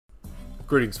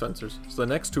Greetings, fencers. So the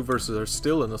next two verses are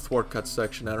still in the thwart cut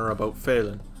section and are about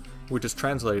Fehlen, which is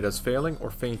translated as failing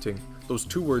or fainting. Those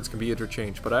two words can be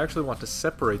interchanged, but I actually want to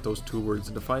separate those two words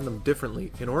and define them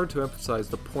differently in order to emphasize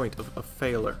the point of a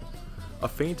failure. A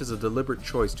feint is a deliberate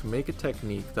choice to make a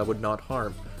technique that would not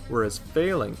harm, whereas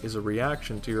failing is a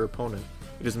reaction to your opponent.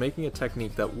 It is making a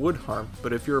technique that would harm,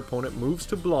 but if your opponent moves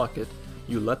to block it,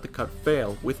 you let the cut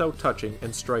fail without touching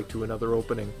and strike to another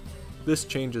opening. This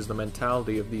changes the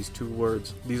mentality of these two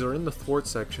words. These are in the thwart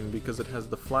section because it has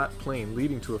the flat plane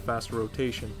leading to a faster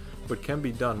rotation, but can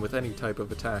be done with any type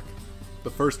of attack. The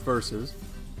first verse is: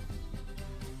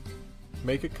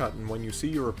 make a cut, and when you see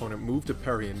your opponent move to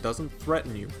parry and doesn't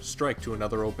threaten you, strike to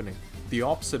another opening. The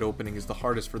opposite opening is the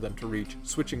hardest for them to reach.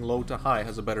 Switching low to high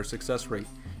has a better success rate.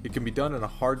 It can be done in a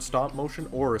hard stop motion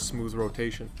or a smooth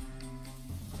rotation.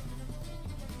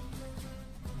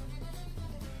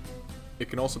 It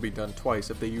can also be done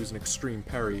twice if they use an extreme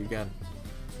parry again.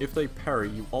 If they parry,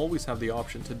 you always have the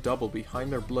option to double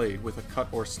behind their blade with a cut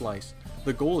or slice.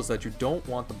 The goal is that you don't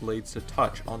want the blades to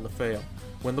touch on the fail.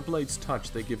 When the blades touch,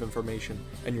 they give information,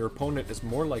 and your opponent is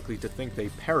more likely to think they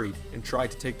parried and try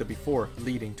to take the before,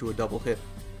 leading to a double hit.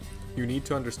 You need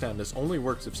to understand this only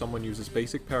works if someone uses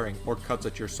basic parrying or cuts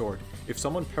at your sword. If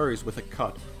someone parries with a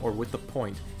cut or with the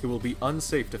point, it will be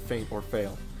unsafe to feint or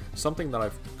fail. Something that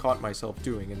I've caught myself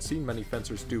doing and seen many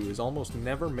fencers do is almost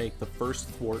never make the first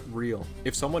thwart real.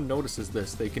 If someone notices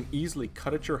this, they can easily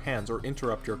cut at your hands or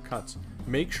interrupt your cuts.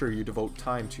 Make sure you devote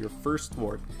time to your first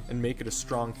thwart and make it a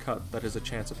strong cut that has a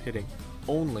chance of hitting.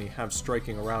 Only have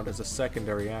striking around as a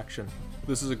secondary action.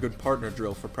 This is a good partner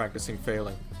drill for practicing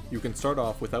failing. You can start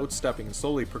off without stepping and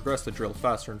slowly progress the drill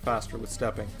faster and faster with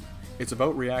stepping. It's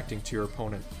about reacting to your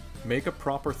opponent. Make a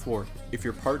proper thwart. If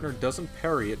your partner doesn't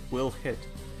parry, it will hit.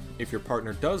 If your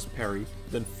partner does parry,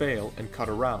 then fail and cut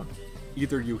around.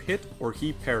 Either you hit or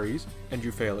he parries and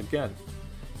you fail again.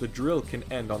 The drill can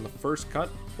end on the first cut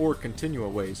or continue a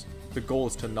ways. The goal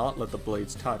is to not let the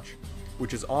blades touch,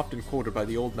 which is often quoted by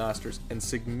the old masters and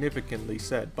significantly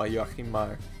said by Johannes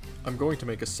Liechtenauer. I'm going to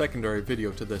make a secondary video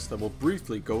to this that will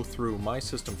briefly go through my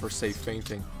system for safe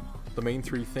feinting. The main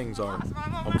three things are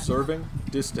observing,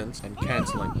 distance, and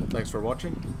cancelling. Thanks for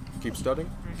watching, keep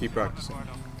studying, keep practicing.